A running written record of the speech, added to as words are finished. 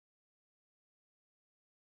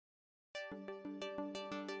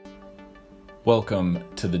Welcome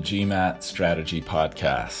to the GMAT Strategy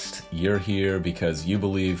Podcast. You're here because you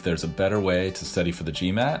believe there's a better way to study for the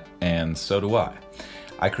GMAT, and so do I.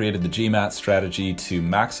 I created the GMAT strategy to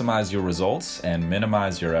maximize your results and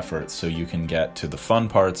minimize your efforts so you can get to the fun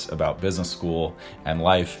parts about business school and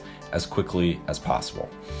life as quickly as possible.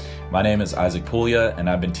 My name is Isaac Puglia, and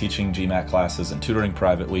I've been teaching GMAT classes and tutoring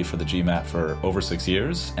privately for the GMAT for over 6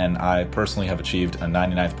 years, and I personally have achieved a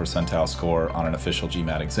 99th percentile score on an official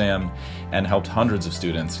GMAT exam and helped hundreds of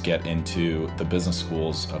students get into the business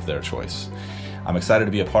schools of their choice. I'm excited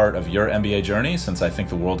to be a part of your MBA journey since I think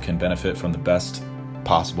the world can benefit from the best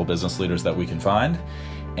possible business leaders that we can find.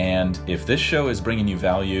 And if this show is bringing you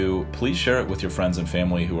value, please share it with your friends and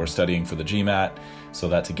family who are studying for the GMAT so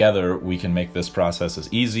that together we can make this process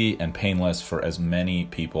as easy and painless for as many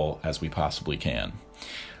people as we possibly can.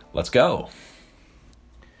 Let's go.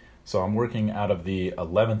 So I'm working out of the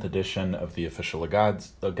 11th edition of the official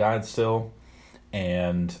guide still.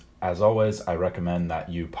 And as always, I recommend that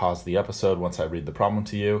you pause the episode once I read the problem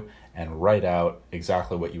to you and write out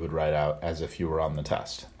exactly what you would write out as if you were on the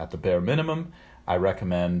test. At the bare minimum, I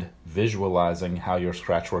recommend visualizing how your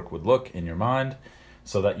scratch work would look in your mind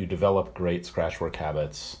so that you develop great scratch work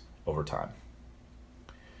habits over time.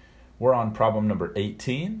 We're on problem number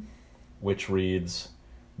 18, which reads,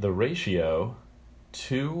 the ratio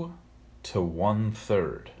 2 to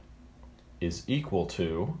 1/3 is equal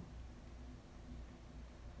to,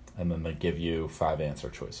 and then they give you 5 answer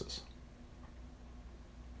choices.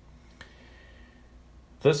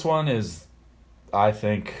 This one is, I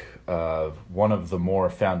think, one of the more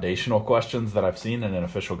foundational questions that I've seen in an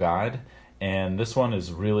official guide, and this one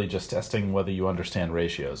is really just testing whether you understand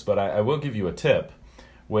ratios. But I will give you a tip,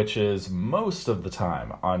 which is most of the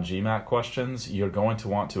time on GMAT questions, you're going to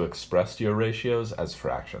want to express your ratios as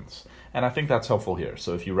fractions. And I think that's helpful here.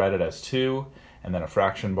 So if you write it as 2 and then a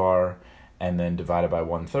fraction bar and then divide it by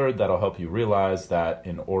 1/3, that'll help you realize that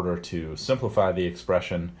in order to simplify the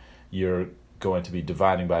expression, you're going to be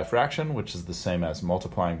dividing by a fraction, which is the same as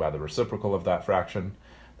multiplying by the reciprocal of that fraction.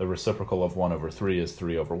 The reciprocal of 1/3 is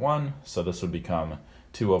 3/1, so this would become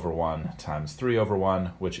 2/1 times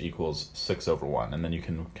 3/1, which equals 6/1. And then you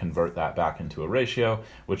can convert that back into a ratio,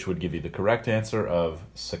 which would give you the correct answer of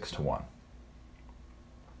 6-1.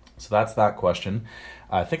 So that's that question.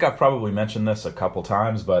 I think I've probably mentioned this a couple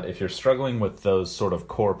times, but if you're struggling with those sort of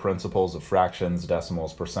core principles of fractions,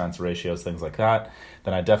 decimals, percents, ratios, things like that,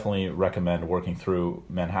 then I definitely recommend working through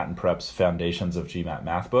Manhattan Prep's Foundations of GMAT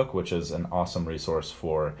Math book, which is an awesome resource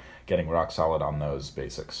for getting rock solid on those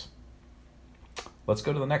basics. Let's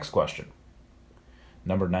go to the next question.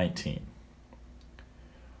 Number 19.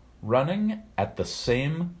 Running at the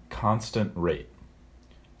same constant rate,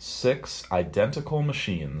 6 identical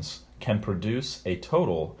machines can produce a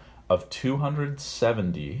total of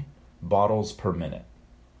 270 bottles per minute.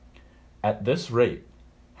 At this rate,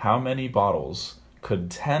 how many bottles could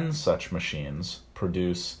 10 such machines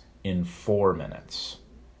produce in 4 minutes?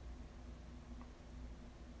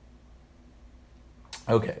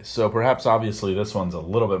 Okay, so perhaps obviously this one's a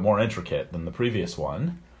little bit more intricate than the previous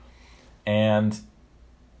one. And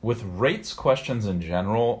with rates questions in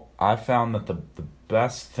general, I've found that the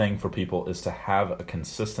best thing for people is to have a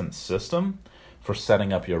consistent system for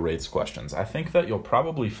setting up your rates questions. I think that you'll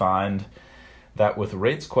probably find that with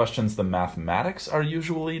rates questions, the mathematics are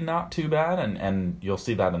usually not too bad, and you'll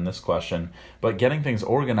see that in this question, but getting things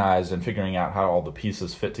organized and figuring out how all the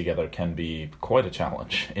pieces fit together can be quite a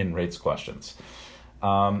challenge in rates questions.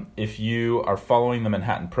 If you are following the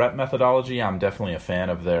Manhattan Prep methodology, I'm definitely a fan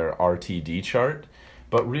of their RTD chart.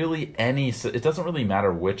 But really, it doesn't really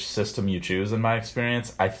matter which system you choose in my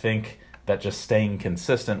experience. I think that just staying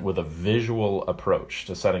consistent with a visual approach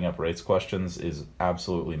to setting up rates questions is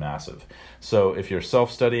absolutely massive. So if you're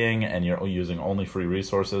self-studying and you're using only free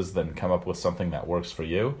resources, then come up with something that works for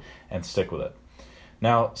you and stick with it.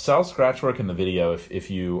 Now, Sal's scratch work in the video,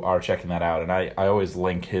 if you are checking that out, and I always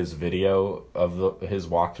link his video of his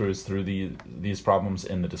walkthroughs through these problems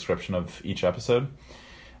in the description of each episode.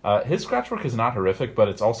 His scratch work is not horrific, but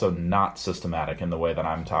it's also not systematic in the way that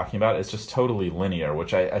I'm talking about. It's just totally linear,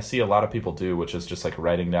 which I see a lot of people do, which is just like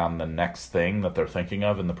writing down the next thing that they're thinking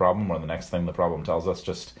of in the problem, or the next thing the problem tells us,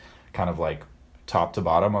 just kind of like top to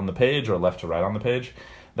bottom on the page or left to right on the page.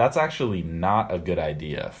 That's actually not a good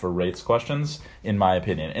idea for rates questions, in my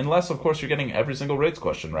opinion. Unless, of course, you're getting every single rates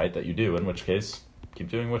question right that you do, in which case, keep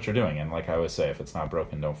doing what you're doing. And like I always say, if it's not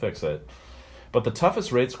broken, don't fix it. But the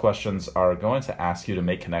toughest rates questions are going to ask you to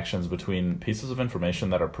make connections between pieces of information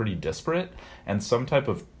that are pretty disparate, and some type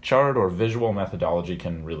of chart or visual methodology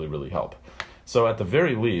can really, really help. So at the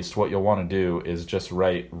very least, what you'll want to do is just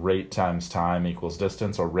write rate times time equals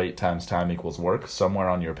distance or rate times time equals work somewhere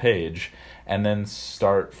on your page, and then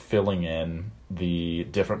start filling in the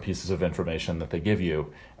different pieces of information that they give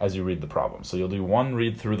you as you read the problem. So you'll do one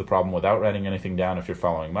read through the problem without writing anything down if you're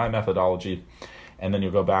following my methodology, and then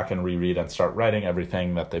you'll go back and reread and start writing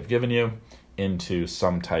everything that they've given you into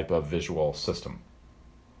some type of visual system.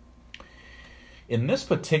 In this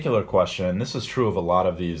particular question, this is true of a lot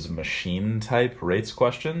of these machine-type rates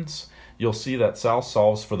questions, you'll see that Sal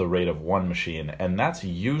solves for the rate of one machine, and that's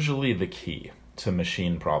usually the key to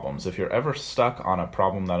machine problems. If you're ever stuck on a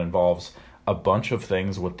problem that involves a bunch of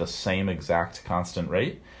things with the same exact constant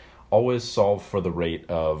rate, always solve for the rate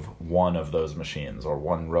of one of those machines or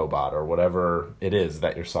one robot or whatever it is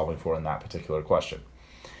that you're solving for in that particular question.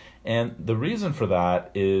 And the reason for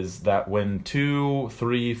that is that when 2,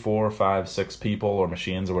 3, 4, 5, 6 people or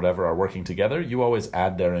machines or whatever are working together, you always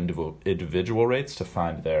add their individual rates to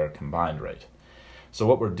find their combined rate. So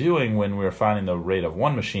what we're doing when we're finding the rate of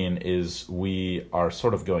one machine is we are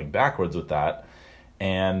sort of going backwards with that,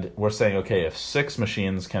 and we're saying, okay, if 6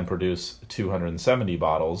 machines can produce 270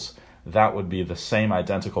 bottles, that would be the same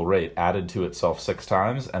identical rate added to itself 6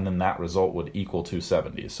 times, and then that result would equal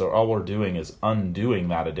 270. So all we're doing is undoing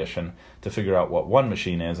that addition to figure out what one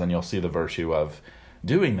machine is, and you'll see the virtue of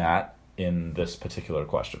doing that in this particular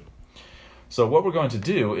question. So what we're going to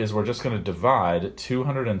do is we're just going to divide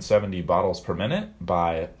 270 bottles per minute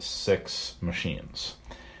by 6 machines.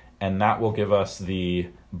 And that will give us the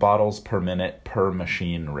bottles per minute per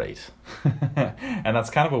machine rate. And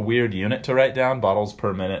that's kind of a weird unit to write down, bottles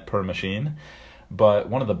per minute per machine. But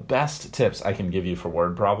one of the best tips I can give you for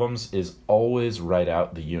word problems is always write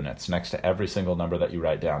out the units next to every single number that you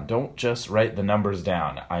write down. Don't just write the numbers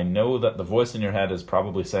down. I know that the voice in your head is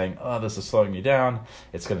probably saying, oh, this is slowing me down.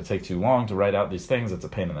 It's going to take too long to write out these things. It's a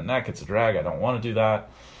pain in the neck. It's a drag. I don't want to do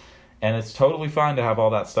that. And it's totally fine to have all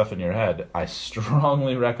that stuff in your head. I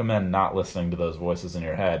strongly recommend not listening to those voices in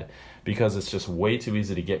your head because it's just way too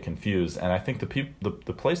easy to get confused. And I think the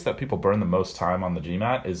place that people burn the most time on the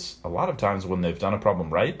GMAT is a lot of times when they've done a problem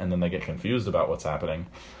right and then they get confused about what's happening,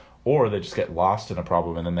 or they just get lost in a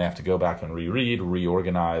problem and then they have to go back and reread,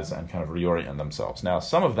 reorganize, and kind of reorient themselves. Now,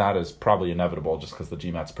 some of that is probably inevitable just because the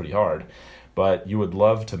GMAT's pretty hard, but you would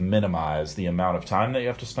love to minimize the amount of time that you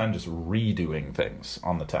have to spend just redoing things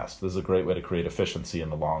on the test. This is a great way to create efficiency in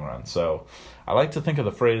the long run. So I like to think of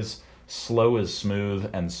the phrase, slow is smooth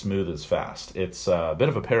and smooth is fast. It's a bit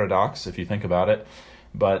of a paradox if you think about it,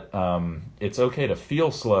 but it's okay to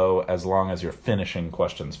feel slow as long as you're finishing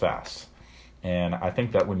questions fast. And I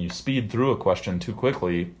think that when you speed through a question too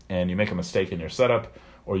quickly and you make a mistake in your setup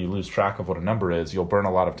or you lose track of what a number is, you'll burn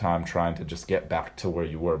a lot of time trying to just get back to where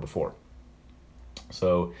you were before.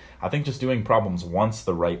 So I think just doing problems once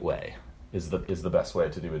the right way is the best way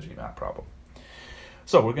to do a GMAT problem.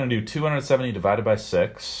 So we're going to do 270 divided by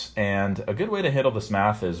 6, and a good way to handle this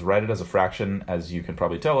math is write it as a fraction. As you can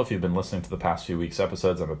probably tell if you've been listening to the past few weeks'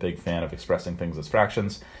 episodes, I'm a big fan of expressing things as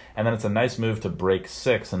fractions. And then it's a nice move to break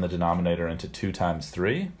 6 in the denominator into 2 times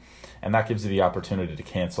 3, and that gives you the opportunity to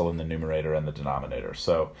cancel in the numerator and the denominator.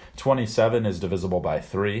 So 27 is divisible by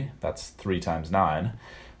 3, that's 3 times 9.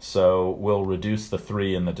 So we'll reduce the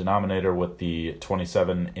 3 in the denominator with the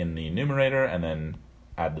 27 in the numerator, and then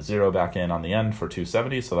add the 0 back in on the end for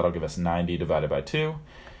 270, so that'll give us 90 divided by 2,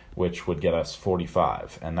 which would get us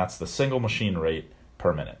 45, and that's the single machine rate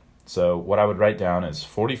per minute. So what I would write down is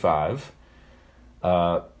 45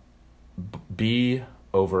 B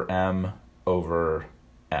over M over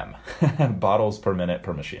M, bottles per minute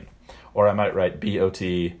per machine. Or I might write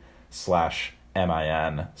BOT/MIN/MAC,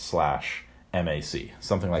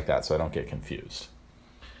 something like that, so I don't get confused.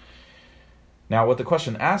 Now, what the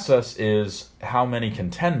question asks us is, how many can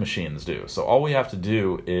 10 machines do? So all we have to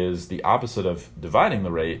do is the opposite of dividing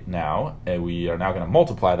the rate now, and we are now going to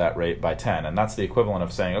multiply that rate by 10, and that's the equivalent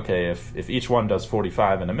of saying, okay, if each one does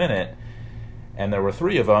 45 in a minute, and there were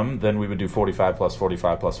 3 of them, then we would do 45 plus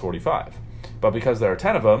 45 plus 45. But because there are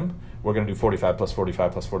 10 of them, we're going to do 45 plus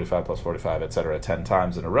 45 plus 45 plus 45, etc. 10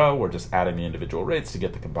 times in a row. We're just adding the individual rates to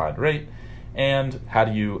get the combined rate. And how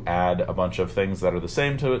do you add a bunch of things that are the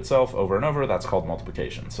same to itself over and over? That's called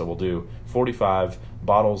multiplication. So we'll do 45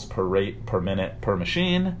 bottles per rate per minute per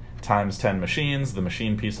machine times 10 machines. The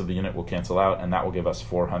machine piece of the unit will cancel out, and that will give us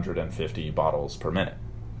 450 bottles per minute.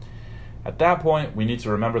 At that point, we need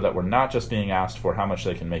to remember that we're not just being asked for how much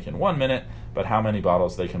they can make in 1 minute, but how many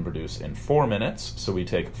bottles they can produce in 4 minutes. So we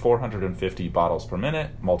take 450 bottles per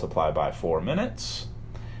minute, multiply by 4 minutes,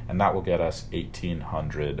 and that will get us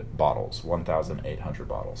 1,800 bottles, 1,800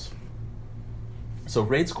 bottles. So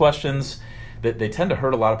rates questions, they tend to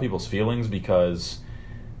hurt a lot of people's feelings because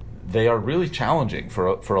they are really challenging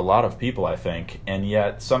for a lot of people, I think, and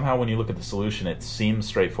yet somehow when you look at the solution, it seems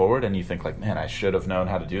straightforward, and you think like, man, I should have known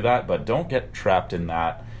how to do that. But don't get trapped in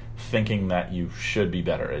that thinking that you should be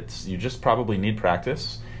better. You just probably need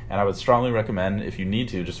practice, and I would strongly recommend, if you need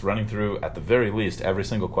to, just running through at the very least every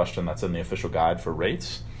single question that's in the official guide for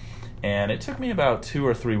rates. And it took me about 2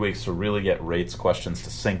 or 3 weeks to really get rates questions to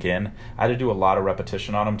sink in. I had to do a lot of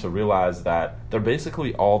repetition on them to realize that they're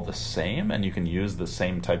basically all the same, and you can use the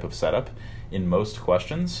same type of setup in most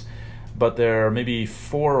questions. But there are maybe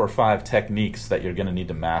 4 or 5 techniques that you're going to need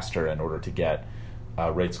to master in order to get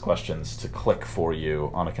rates questions to click for you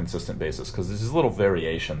on a consistent basis, because there's these little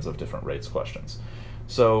variations of different rates questions.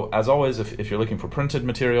 So as always, if you're looking for printed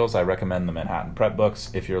materials, I recommend the Manhattan Prep books.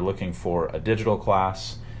 If you're looking for a digital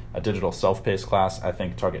class, a digital self-paced class, I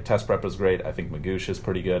think Target Test Prep is great. I think Magoosh is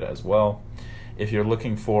pretty good as well. If you're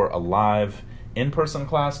looking for a live in-person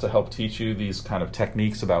class to help teach you these kind of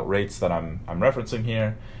techniques about rates that I'm referencing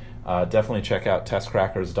here, definitely check out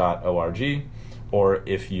testcrackers.org. Or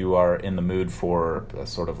if you are in the mood for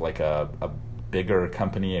sort of like a bigger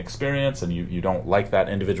company experience and you don't like that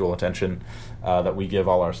individual attention that we give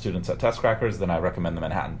all our students at Test Crackers, then I recommend the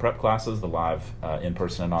Manhattan Prep classes, the live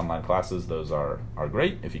in-person and online classes. Those are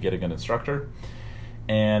great if you get a good instructor.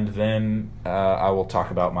 And then I will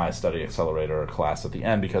talk about my Study Accelerator class at the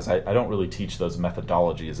end, because I don't really teach those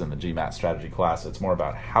methodologies in the GMAT strategy class. It's more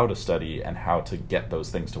about how to study and how to get those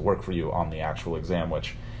things to work for you on the actual exam,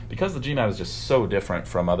 which, because the GMAT is just so different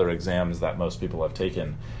from other exams that most people have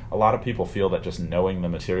taken, a lot of people feel that just knowing the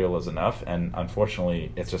material is enough, and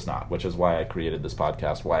unfortunately it's just not, which is why I created this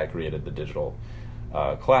podcast, why I created the digital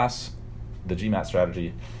class, the GMAT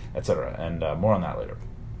strategy, etc. And more on that later.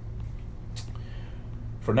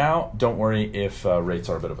 For now, don't worry if rates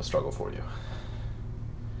are a bit of a struggle for you.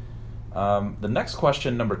 The next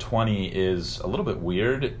question, number 20, is a little bit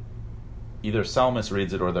weird. Either Sal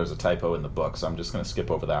misreads it or there's a typo in the book, so I'm just going to skip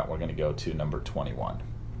over that. We're going to go to number 21.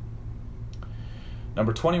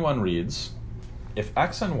 Number 21 reads, if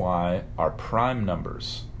x and y are prime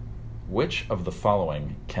numbers, which of the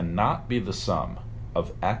following cannot be the sum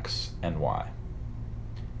of x and y?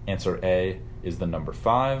 Answer A is the number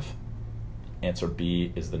 5. Answer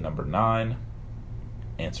B is the number 9.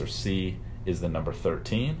 Answer C is the number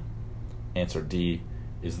 13. Answer D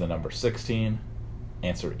is the number 16.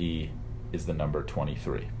 Answer E is the number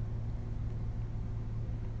 23.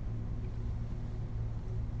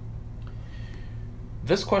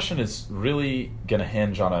 This question is really going to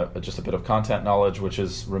hinge on just a bit of content knowledge, which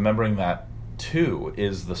is remembering that 2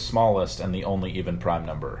 is the smallest and the only even prime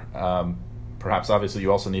number. Perhaps obviously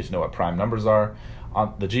you also need to know what prime numbers are.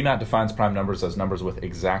 The GMAT defines prime numbers as numbers with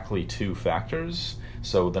exactly 2 factors.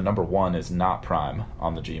 So the number 1 is not prime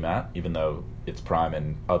on the GMAT, even though it's prime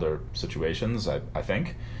in other situations, I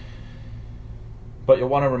think. But you'll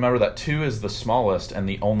want to remember that 2 is the smallest and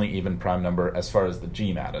the only even prime number as far as the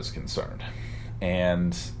GMAT is concerned.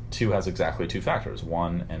 And 2 has exactly 2 factors,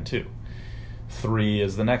 1 and 2. 3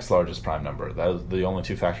 is the next largest prime number. The only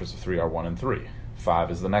 2 factors of 3 are 1 and 3.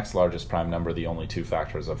 5 is the next largest prime number. The only 2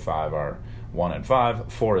 factors of 5 are 1 and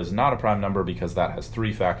 5. 4 is not a prime number because that has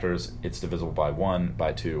 3 factors. It's divisible by 1,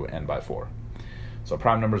 by 2, and by 4. So a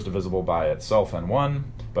prime number is divisible by itself and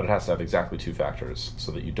 1, but it has to have exactly 2 factors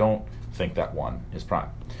so that you don't think that 1 is prime.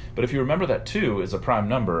 But if you remember that 2 is a prime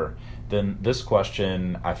number, then this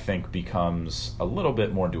question, I think, becomes a little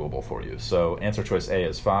bit more doable for you. So answer choice A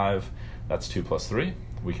is 5. That's 2 plus 3.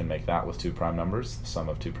 We can make that with 2 prime numbers, the sum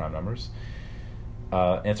of 2 prime numbers.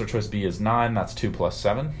 Answer choice B is 9. That's 2 plus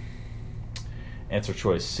 7. Answer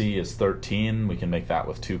choice C is 13. We can make that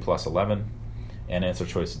with 2 plus 11. And answer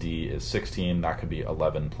choice D is 16. That could be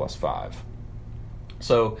 11 plus 5.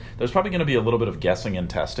 So there's probably going to be a little bit of guessing and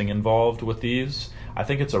testing involved with these. I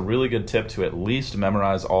think it's a really good tip to at least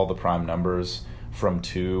memorize all the prime numbers from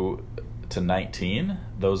 2 to 19.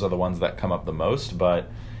 Those are the ones that come up the most. But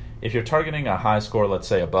if you're targeting a high score, let's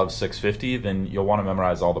say above 650, then you'll want to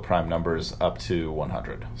memorize all the prime numbers up to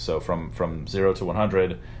 100. So from 0 to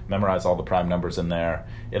 100, memorize all the prime numbers in there.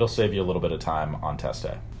 It'll save you a little bit of time on test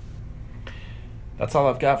day. That's all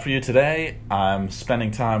I've got for you today. I'm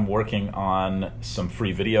spending time working on some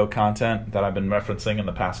free video content that I've been referencing in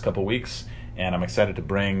the past couple weeks, and I'm excited to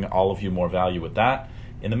bring all of you more value with that.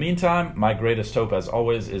 In the meantime, my greatest hope, as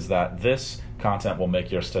always, is that this content will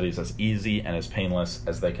make your studies as easy and as painless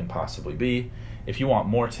as they can possibly be. If you want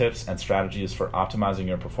more tips and strategies for optimizing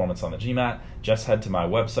your performance on the GMAT, just head to my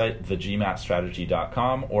website,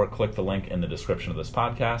 thegmatstrategy.com, or click the link in the description of this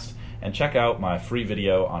podcast and check out my free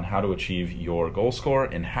video on how to achieve your goal score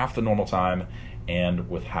in half the normal time and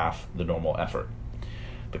with half the normal effort.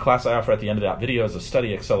 The class I offer at the end of that video is a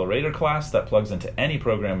study accelerator class that plugs into any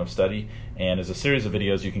program of study and is a series of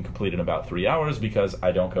videos you can complete in about 3 hours because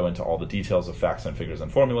I don't go into all the details of facts and figures and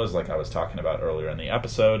formulas like I was talking about earlier in the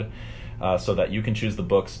episode, so that you can choose the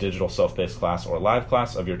book's digital self-paced class or live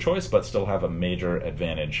class of your choice but still have a major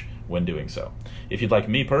advantage when doing so. If you'd like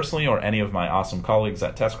me personally or any of my awesome colleagues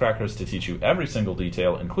at Test Crackers to teach you every single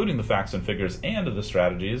detail, including the facts and figures and the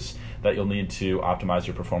strategies that you'll need to optimize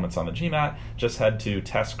your performance on the GMAT, just head to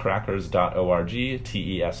testcrackers.org,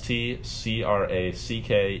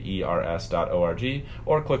 testcrackers.org,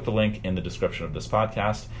 or click the link in the description of this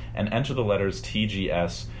podcast and enter the letters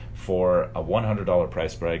TGS for a $100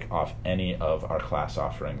 price break off any of our class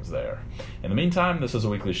offerings there. In the meantime, this is a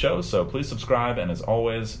weekly show, so please subscribe, and as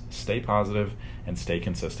always, stay positive and stay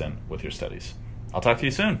consistent with your studies. I'll talk to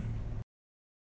you soon.